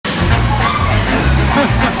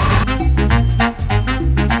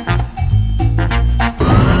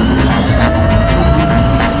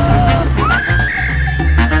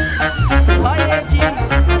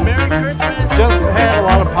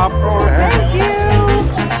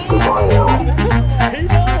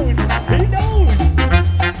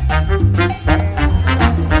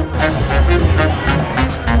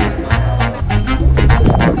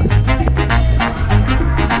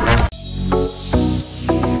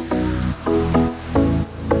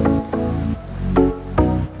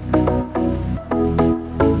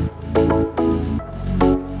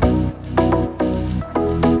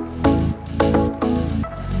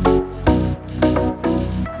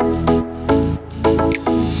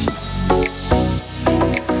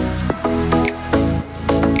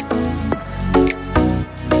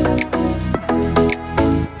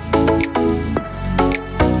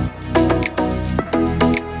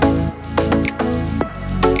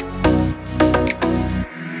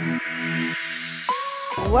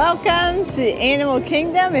Welcome to Animal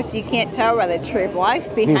Kingdom. If you can't tell by the tree of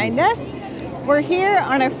life behind us, we're here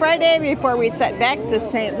on a Friday before we set back to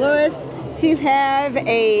St. Louis to have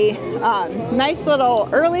a nice little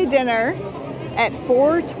early dinner at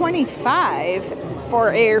 4:25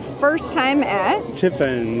 for our first time at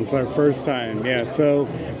Tiffin's, our first time. Yeah, so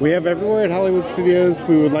we have everywhere at Hollywood Studios.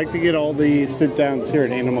 We would like to get all the sit downs here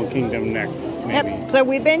at Animal Kingdom next, maybe. Yep. So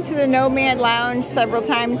we've been to the Nomad Lounge several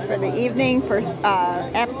times for the evening for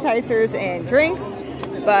appetizers and drinks,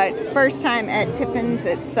 but first time at Tiffin's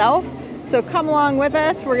itself. So come along with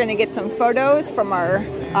us. We're going to get some photos from our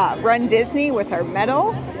Run Disney with our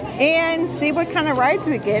medal and see what kind of rides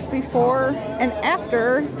we get before and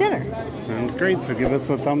after dinner. Sounds great. So give us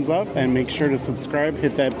a thumbs up and make sure to subscribe.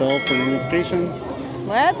 Hit that bell for notifications.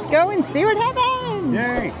 Let's go and see what happens.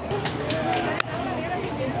 Yay.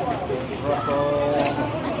 Russel.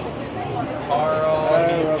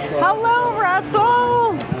 Carl. Hello,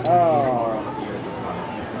 Russell. Oh.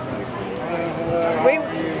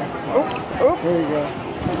 There you go.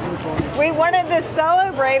 We wanted to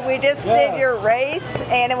celebrate. We just did your race,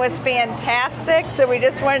 and it was fantastic. So we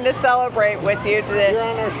just wanted to celebrate with you today. You're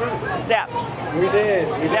on our shirt. Yeah. We did.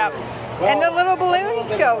 Yep. Well, and the little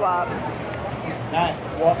balloons go up. Nice.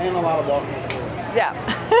 Well, and a lot of walking. Yeah.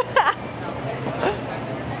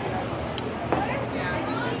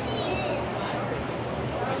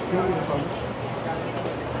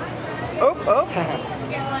 Oh.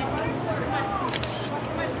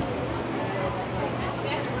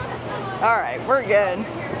 All right, we're good.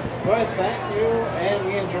 Good, thank you, and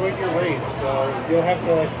we enjoyed your race. So you'll have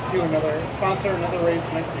to do sponsor another race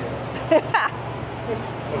next year.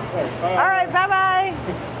 All right, bye-bye.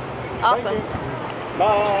 Awesome.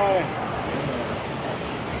 Bye.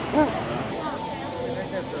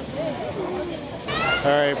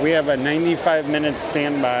 All right, we have a 95-minute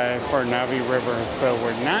standby for Navi River, so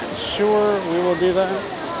we're not sure we will do that.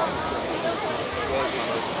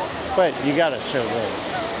 But you gotta show this.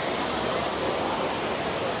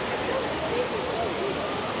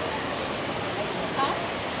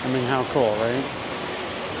 I mean, how cool, right?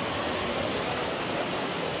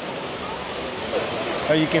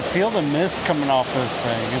 Oh, you can feel the mist coming off this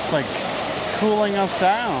thing. It's like cooling us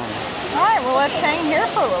down. All right, well, let's hang here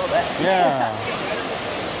for a little bit. Yeah.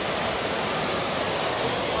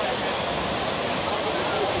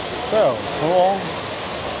 So, cool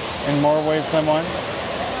in more ways than one.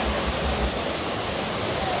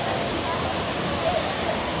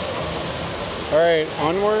 All right,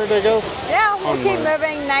 onward, I guess? Yeah, we'll keep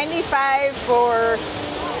moving. 95 for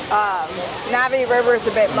Navi River is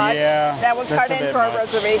a bit much. Yeah, that would cut into our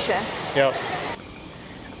reservation. Yep.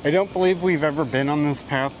 I don't believe we've ever been on this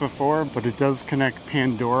path before, but it does connect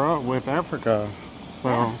Pandora with Africa. So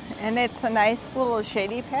yeah. And it's a nice little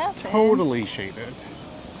shady path. Totally shaded.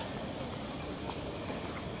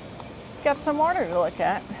 Got some water to look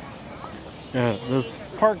at. Yeah, this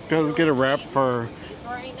park does get a rap for,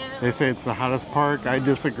 they say it's the hottest park. I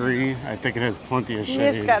disagree. I think it has plenty of shade. You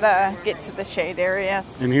just gotta get to the shade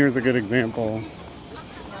areas. And here's a good example.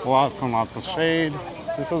 Lots and lots of shade.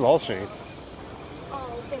 This is all shade.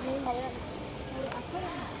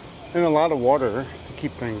 And a lot of water to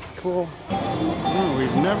keep things cool. Oh,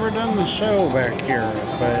 we've never done the show back here,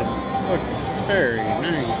 but it looks very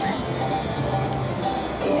nice.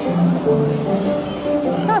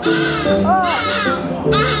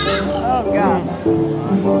 Oh gosh.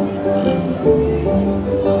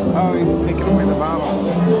 Oh, he's taking away the bottle.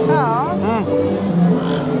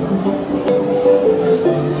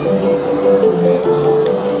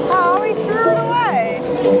 Oh, he threw it away.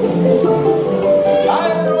 Hi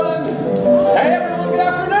everyone! Hey everyone, good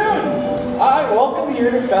afternoon! Hi, welcome here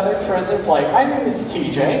to Feathered Friends in Flight. My name is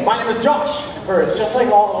TJ. My name is Josh. First, just like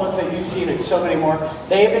all the ones that you've seen and so many more,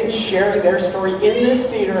 they have been sharing their story in this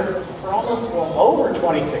theater for almost, well, over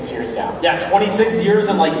 26 years now. Yeah, 26 years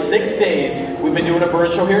and like 6 days we've been doing a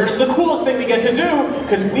bird show here, and it's the coolest thing we get to do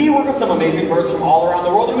because we work with some amazing birds from all around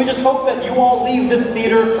the world, and we just hope that you all leave this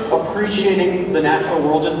theater appreciating the natural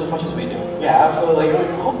world just as much as we do. Yeah, absolutely. We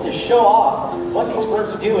hope to show off what these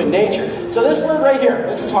birds do in nature. So this bird right here,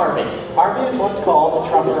 this is Harvey. Harvey is what's called a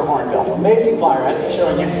trumpet or hornbill. Amazing flyer, as he's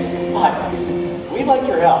showing you. But we'd like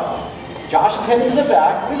your help. Josh is heading to the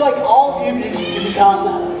back. We'd like all of you to become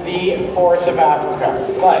the Forests of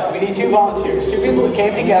Africa. But we need 2 volunteers, 2 people who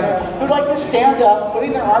came together who'd like to stand up,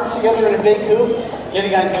 putting their arms together in a big hoop,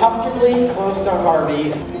 getting uncomfortably close to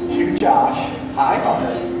Harvey, to Josh. Hi,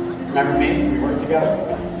 Harvey. Remember me? We worked together?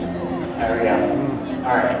 There we go.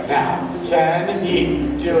 All right, now, can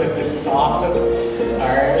you do it? This is awesome. All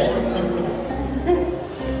right.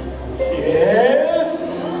 Yes.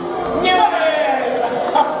 Yeah.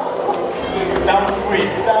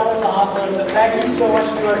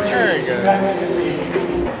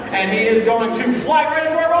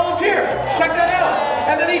 here, check that out.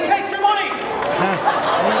 And then he takes your money.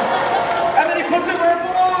 And then he puts it where it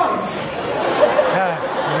belongs.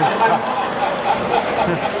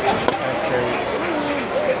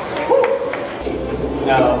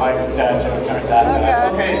 No, my dad jokes aren't that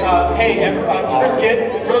bad. Okay, hey, Trisket,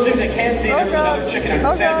 for those of you that can't see, there's another chicken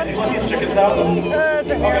out. Sam, did you let these chickens out?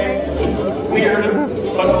 Okay, weird,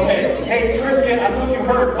 but okay. Hey, Trisket, I don't know if you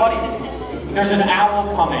heard, buddy, there's an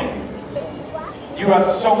owl coming. You have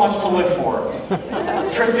so much to live for.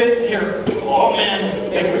 Trisket, here. Oh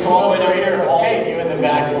man, thanks for all the way down here. Hey, you in the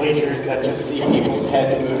back bleachers that just see people's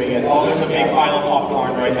heads moving as there's a big pile of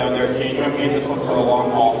popcorn right down there. See, you made this one for the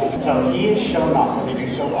long haul. So he is showing off because he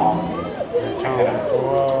do so well.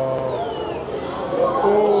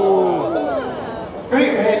 Whoa. Pretty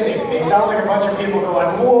amazing. They sound like a bunch of people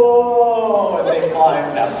going, whoa, as they fly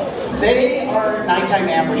up. They are nighttime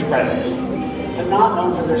ambush predators, but not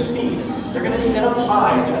known for their speed. They're going to sit up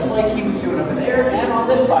high, just like he was doing over there and on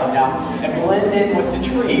this side now, and blend in with the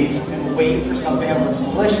trees and wait for something that looks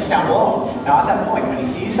delicious down below. Now at that point, when he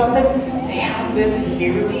sees something, they have this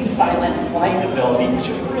nearly silent flight ability, which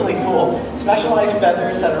is really cool. Specialized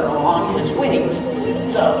feathers that are along his wings.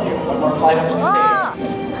 So, here's one more flight up the stage.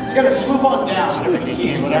 He's going to swoop on down whenever he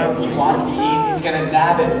sees whatever he wants to eat. He's going to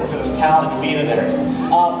nab it with those taloned feet of theirs.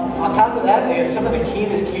 On top of that, they have some of the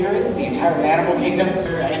keenest hearing in the entire animal kingdom.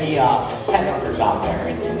 There are any pet owners out there,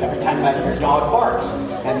 and every time that your dog barks,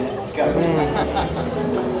 and go.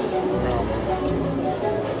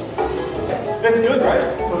 That's good, right?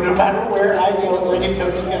 So no matter where I go, Ringy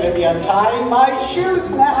Toby's going to be untying my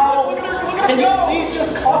shoes now. Look at her Can go. you please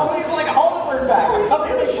just call me like a Hollywood back? I'm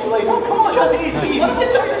telling you, shoelaces. Oh, come on, just please. let him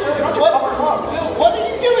get What are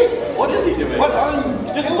you doing? What is he doing? What are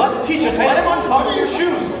you Just let him uncover your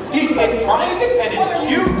shoes. He's trying and it's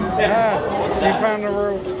cute. And what's that? He found a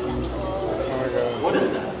rope. Oh my god. What is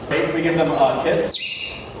that? Maybe we give them a kiss.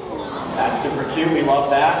 That's super cute. We love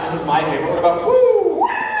that. This is my favorite. What about woo?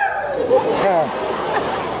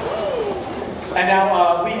 And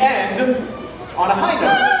now we end on a high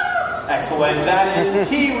note. Excellent. That is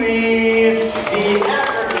Kiwi, the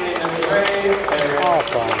African gray parrot.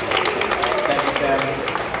 Awesome. Thank you, Sam,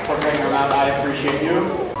 for bringing her out. I appreciate you.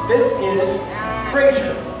 This is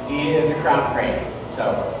Fraser. He is a crown crane. So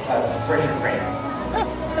that's Fraser Crane.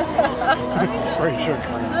 Fraser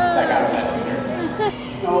Crane. That got that dessert.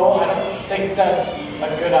 No, I don't think that's a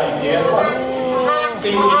good idea.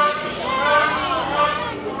 See,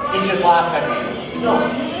 he just laughs at me. No.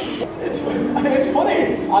 It's funny.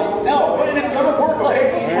 I know, but it's gonna work. Okay,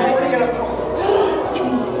 he's already gonna.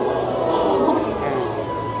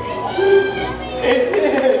 It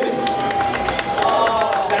did.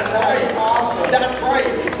 Oh, that's right. Awesome. That's right.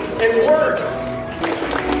 It worked.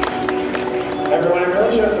 Everyone, it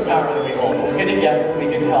really shows the power that we hold. When we get together, we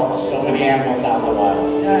can help so many animals out in the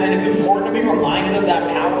wild. Yeah, and it's important to be reminded of that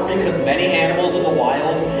power because many animals in the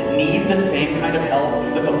wild need the same kind of help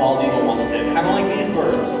that the bald eagle once did. Kind of like these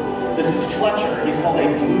birds. This is Fletcher. He's called a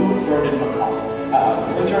blue-throated macaw.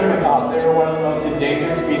 Blue-throated macaws, they're one of the most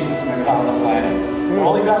endangered species of macaw on the planet. They're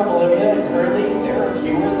only found in Bolivia, and currently there are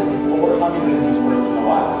fewer than 400 of these birds in the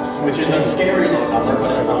wild. Which is a scary low number,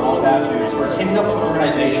 but it's not all bad news. We're teaming up with an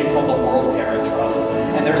organization called the World Parrot Trust,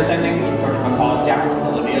 and they're sending blue-throated macaws down to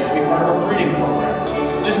Bolivia to be part of a breeding program.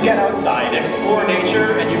 Just get outside, explore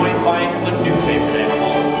nature, and you might find a new favorite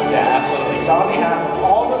animal. Yeah, absolutely. So on behalf of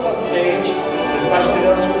all of us on stage, especially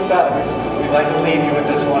those with feathers, we'd like to leave you with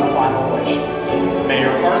this one final wish. May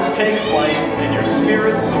your hearts take flight and your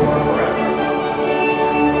spirits soar forever.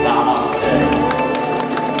 Namaste.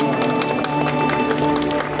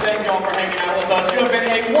 Thank you all for hanging out with us. You have been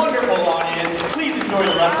a wonderful audience. Please enjoy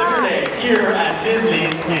the rest of your day here at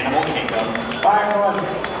Disney's Animal Kingdom. Bye, everyone.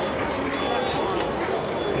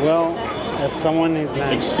 Well, as someone who's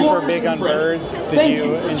not super big on birds, did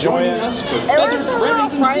you enjoy it? It was a little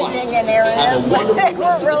frightening in areas, but they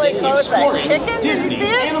were really close. Like chickens, did you see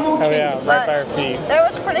it? Oh yeah, right by our feet. It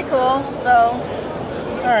was pretty cool, so.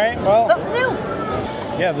 Alright, well. Something new.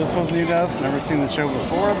 Yeah, this was new to us. Never seen the show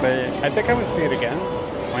before, but I think I would see it again.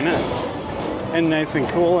 Why not? And nice and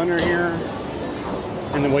cool under here.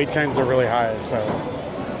 And the wait times are really high, so.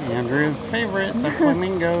 Andrew's favorite, the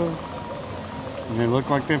flamingos. And they look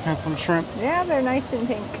like they've had some shrimp. Yeah, they're nice and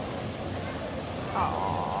pink.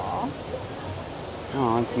 Aww.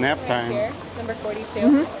 Oh, it's nap time. Here, number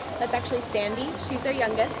 42. That's actually Sandy. She's our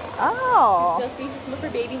youngest. Oh. You can still see some of her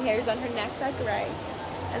baby hairs on her neck, that gray.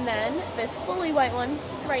 And then this fully white one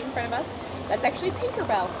right in front of us, that's actually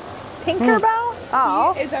Pinkerbell. Tinkerbell?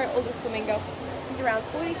 Oh. He is our oldest flamingo. He's around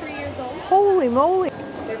 43 years old. Holy moly.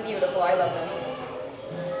 They're beautiful. I love them.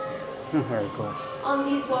 Very cool. On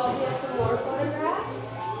these walls, we have some more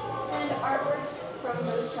photographs and artworks from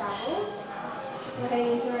those travels. We're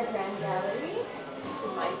heading into our grand gallery, which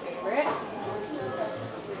is my favorite.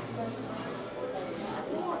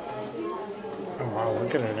 Oh wow,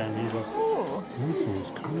 look at it, Andy. Look. Ooh. This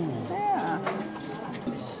is cool. Yeah.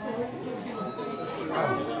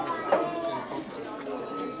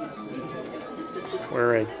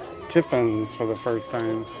 We're at Tiffin's for the first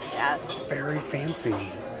time. Yes. Very fancy.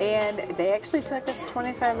 And they actually took us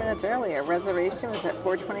 25 minutes early. Our reservation was at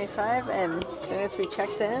 4:25, and as soon as we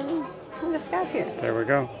checked in, we just got here. There we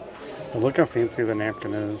go. But look how fancy the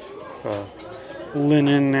napkin is. It's a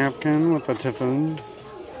linen napkin with the Tiffin's.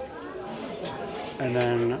 And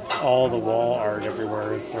then all the wall art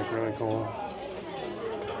everywhere is like really cool.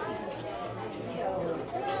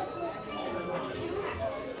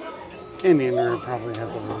 And Andrew probably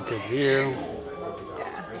has a really good view.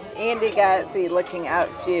 Yeah. Andy got the looking out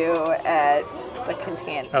view at the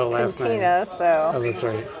cantina, Oh, so that's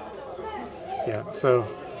right. Yeah, so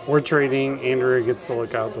we're trading. Andrew gets to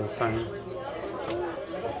look out this time.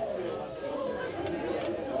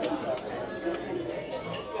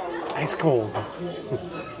 Ice cold.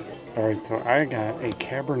 Alright, so I got a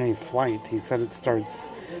Cabernet Flight. He said it starts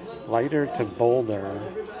lighter to bolder.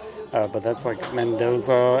 But that's like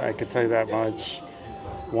Mendoza, I could tell you that much.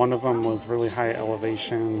 One of them was really high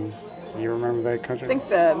elevation. Do you remember that country? I think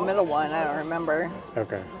the middle one, I don't remember.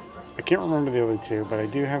 Okay. I can't remember the other two, but I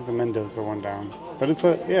do have the Mendoza one down. But it's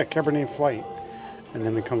a, Cabernet Flight. And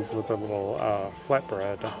then it comes with a little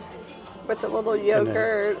flatbread. With a little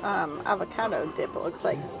yogurt avocado dip, it looks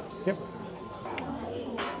like. Yep.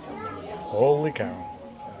 Holy cow.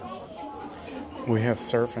 We have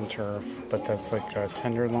surf and turf, but that's like a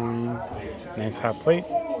tenderloin, nice hot plate,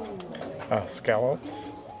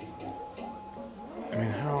 scallops. I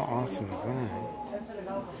mean, how awesome is that?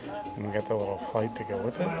 And we got the little flight to go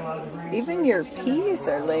with it. Even your peas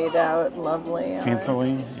are laid out lovely.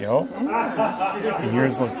 Fancily, yep. Yeah. And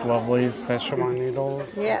yours looks lovely, Szechuan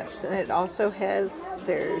noodles. Yes, and it also has,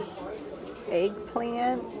 there's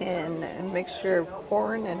eggplant and a mixture of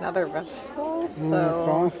corn and other vegetables. So That's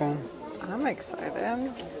awesome. I'm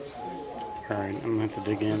excited. Alright, I'm going to have to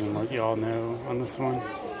dig in and let you all know on this one.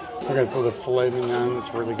 Okay, so the filet mignon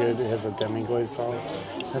is really good. It has a demi-glaze sauce.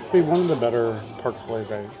 That's be one of the better pork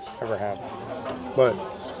fillets I've ever had. But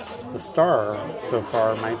the star so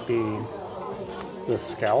far might be the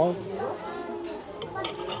scallop.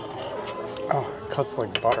 Oh, it cuts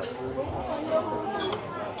like butter.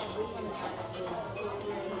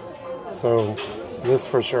 So this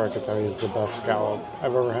for sure I could tell you is the best scallop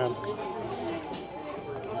I've ever had.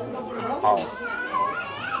 Oh.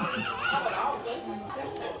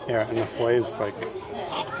 Yeah, and the fille's like,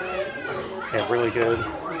 really good,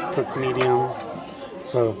 cooked medium.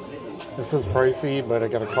 So this is pricey, but I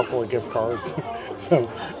got a couple of gift cards, so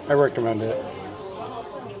I recommend it.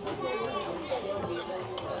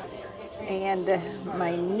 And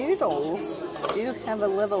my noodles do have a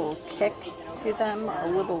little kick to them, a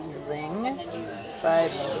little zing,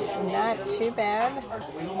 but not too bad.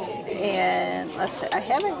 And let's see, I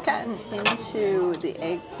haven't gotten into the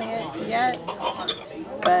eggplant yet,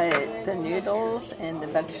 but the noodles and the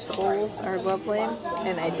vegetables are lovely.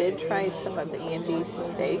 And I did try some of the Andy's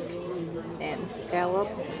steak and scallop,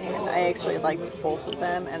 and I actually liked both of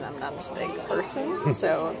them, and I'm not a steak person,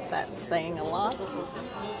 so that's saying a lot.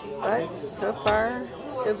 But so far,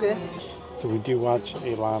 so good. So we do watch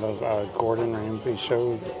a lot of Gordon Ramsay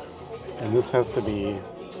shows, and this has to be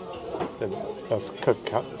the best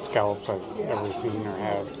cooked scallops I've ever seen or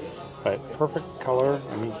had. But perfect color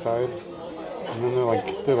on each side, and then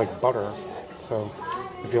they're like butter. So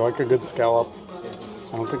if you like a good scallop,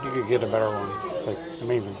 I don't think you could get a better one. It's like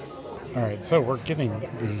amazing. All right, so we're getting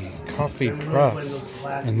the coffee press,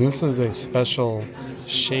 and this is a special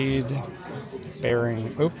shade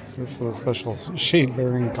bearing. Oh, this is a special shade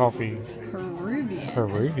bearing coffee.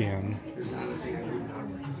 Peruvian.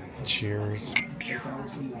 Cheers.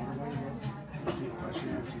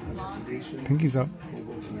 Pinkies up.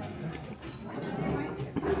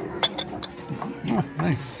 Oh,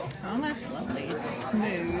 nice. Oh, that's lovely. It's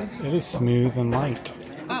smooth. It is smooth and light.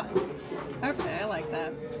 Oh, okay, I like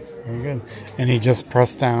that. Very good. And he just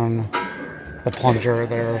pressed down the plunger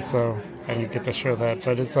there, so I didn't get to show that.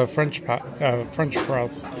 But it's a French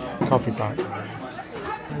press coffee pot.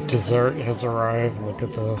 Dessert has arrived. Look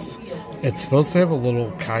at this. It's supposed to have a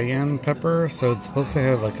little cayenne pepper, so it's supposed to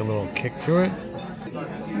have like a little kick to it.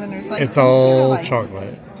 And then there's like It's some all sort of like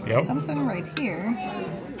chocolate. Yep. something right here.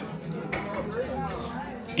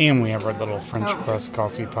 And we have our little French press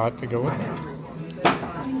coffee pot to go with it.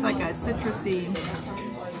 It's like a citrusy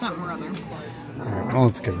something or other. Alright, well,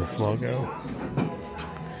 let's give this logo.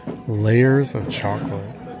 Layers of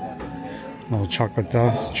chocolate. Little chocolate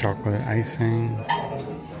dust, chocolate icing.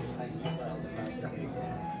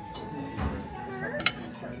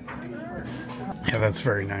 Yeah, that's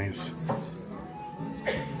very nice.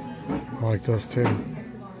 I like those too.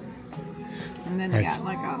 And then you got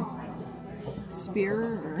like a spear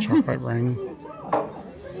or chocolate ring.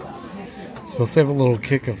 It's supposed to have a little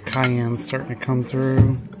kick of cayenne starting to come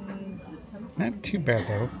through. Not too bad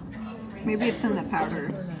though. Maybe it's in the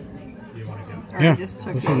powder. Or Yeah, I just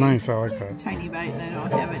took this is nice. I like that. tiny bite and I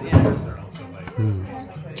don't have it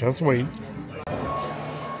yet. Just wait.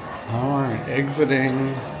 Alright,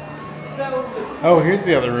 exiting. Oh, here's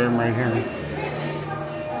the other room right here.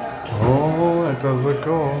 Oh, that does look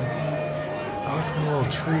cool. Oh, it's got a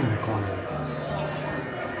little tree in the corner.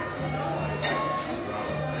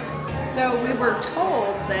 So we were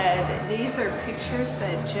told that these are pictures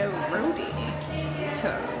that Joe Rohde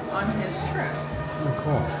took on his trip. Oh,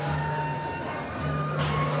 cool.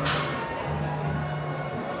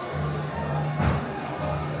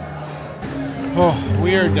 Oh,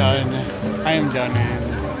 we are done. I am done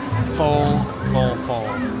in full.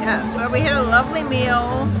 Yes, well, we had a lovely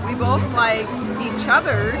meal. We both liked each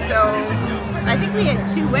other, so I think we had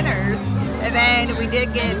 2 winners. And then we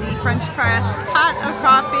did get the French press pot of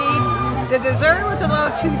coffee. The dessert was a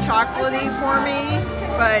little too chocolatey for me,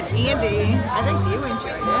 but Andy, I think you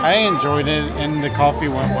enjoyed it. I enjoyed it, and the coffee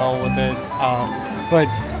went well with it. But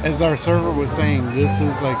as our server was saying, this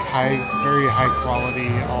is like very high quality,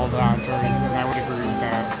 all the entrees, and I would agree with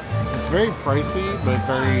that. It's very pricey, but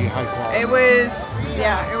very high quality. It was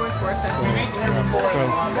worth it.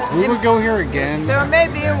 So we would go here again. So it may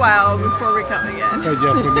be a while before we come again. But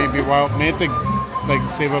yes, it may be a while. May have to like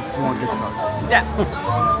save up some more gift cards. Yeah.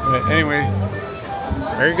 But anyway,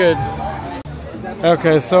 very good.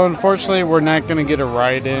 Okay, so unfortunately we're not going to get a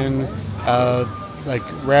ride in. Like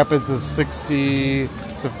Rapids is 60,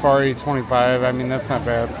 Safari 25. I mean, that's not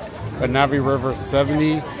bad. But Navi River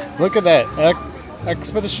 70. Look at that.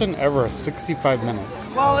 Expedition Everest 65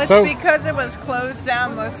 minutes. Well, it's because it was closed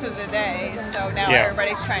down most of the day, so now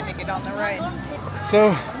everybody's trying to get on the ride.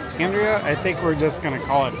 So, Andrea, I think we're just going to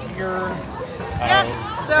call it here.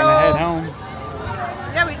 So gonna head home.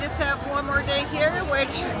 Yeah, we just have one more day here,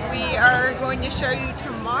 which we are going to show you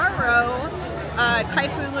tomorrow.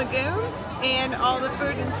 Typhoon Lagoon and all the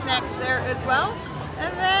food and snacks there as well.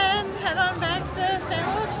 And then head on back to St.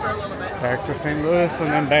 Louis for a little bit. Back to St. Louis and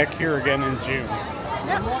then back here again in June.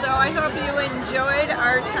 Yep, so I hope you enjoyed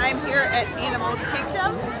our time here at Animal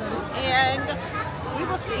Kingdom. And we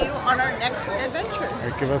will see you on our next adventure. All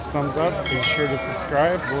right, give us a thumbs up. Be sure to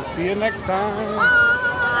subscribe. We'll see you next time.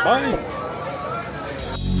 Bye. Bye.